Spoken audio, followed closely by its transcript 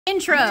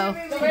Intro.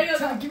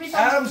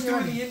 Adam's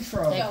doing the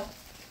intro. Go.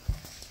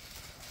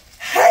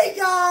 Hey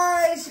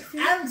guys,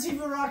 Adam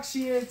TV Rocks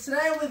here.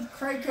 Today I'm with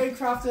Craig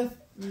Crafted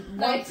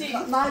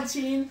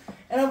 19,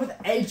 and I'm with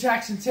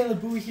Ajax and Taylor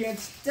Bowie here.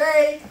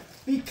 Today,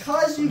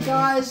 because you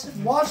guys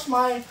watched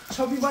my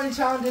Chubby Bunny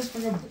challenges,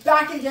 we're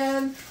back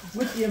again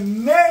with the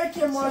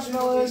American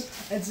marshmallows,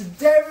 and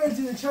today we're gonna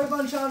do the Chubby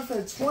Bunny challenge for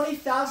the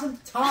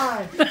 20,000th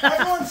time.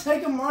 Everyone,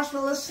 take a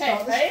marshmallow. Let's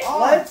start.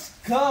 Let's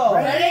go.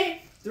 Ready?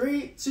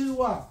 3, 2,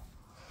 1.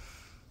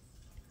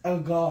 Oh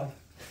God.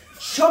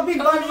 Chubby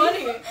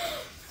Bunny.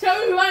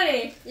 Chubby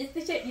Bunny. You have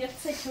to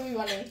say Chubby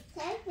Bunny.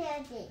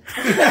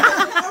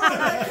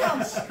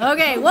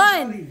 Okay,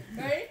 1.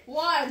 Ready?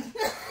 1.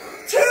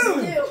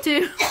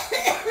 2.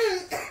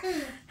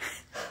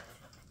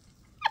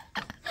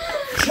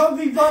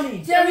 Chubby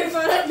Bunny. Chubby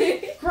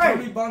Bunny.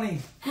 Chubby Bunny.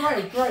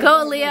 Great.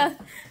 Go, Leah.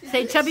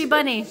 Say Chubby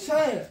Bunny.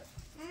 Say it.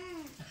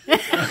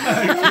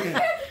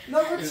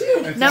 Number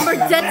 2.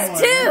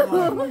 That's 2.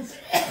 No,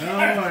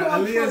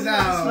 Aaliyah's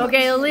out.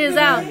 Okay, Aaliyah's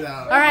out.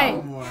 All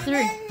right,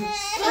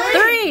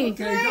 3.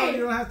 Okay, no,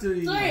 you don't have to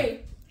eat. 3.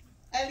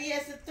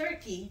 Aaliyah's a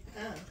turkey.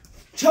 Oh.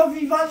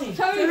 Chubby Bunny.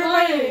 Chubby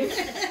Bunny.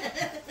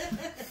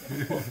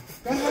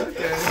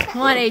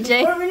 Come on, AJ.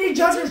 Wait, we need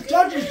judges.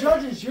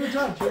 You're a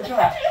judge.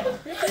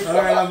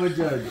 Alright, I'm a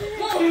judge.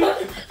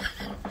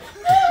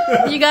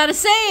 You gotta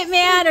say it,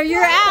 man, or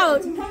you're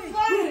out. Come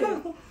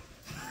on.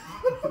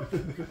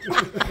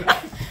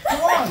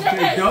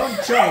 Okay, don't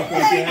choke,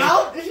 Is he okay?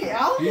 out? Is he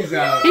out? He's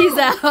out. He's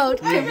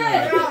out.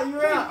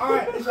 You're out. All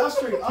right, it's us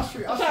three. All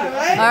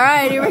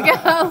right, here we go.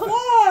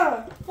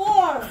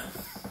 4.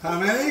 How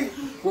many?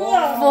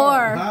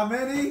 4. How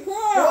many?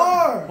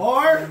 4.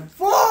 4?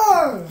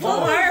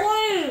 4.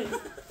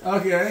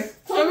 Okay.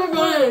 Chubby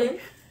Bunny.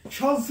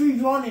 Chubby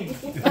Bunny.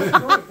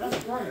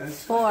 That's great.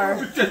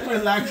 4. Just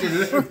relax your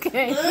lips.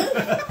 Okay.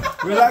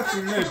 Relax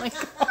your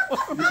lips.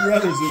 Your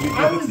brothers will be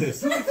good at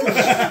this.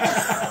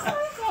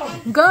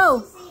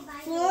 Go. 5.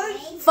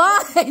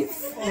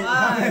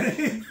 How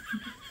many?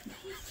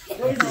 Wait,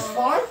 is this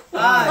 5?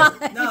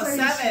 5. No,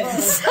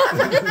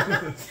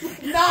 7.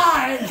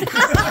 9.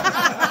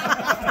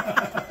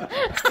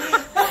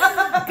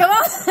 Come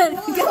on,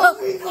 go.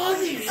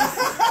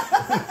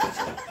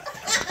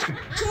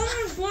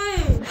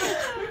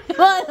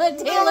 Come on,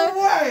 Taylor.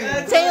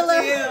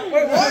 Taylor.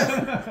 Wait, what?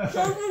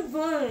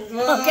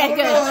 Okay,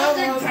 good.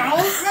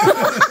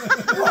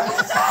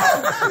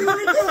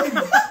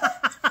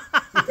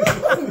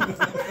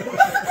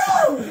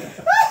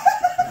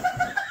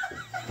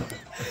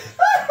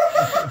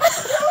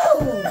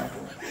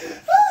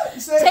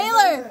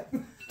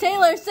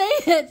 Taylor, say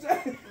it.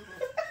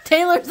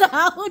 Taylor's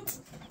out.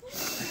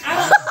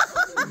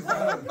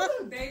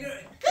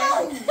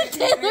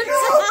 Taylor's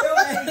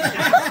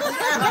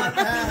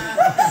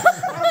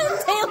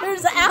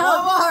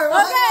out.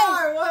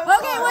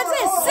 Okay, what's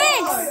it? 6.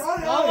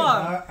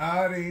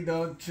 Audi,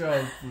 don't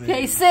choke, please.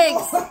 Okay,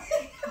 6.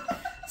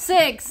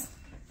 6.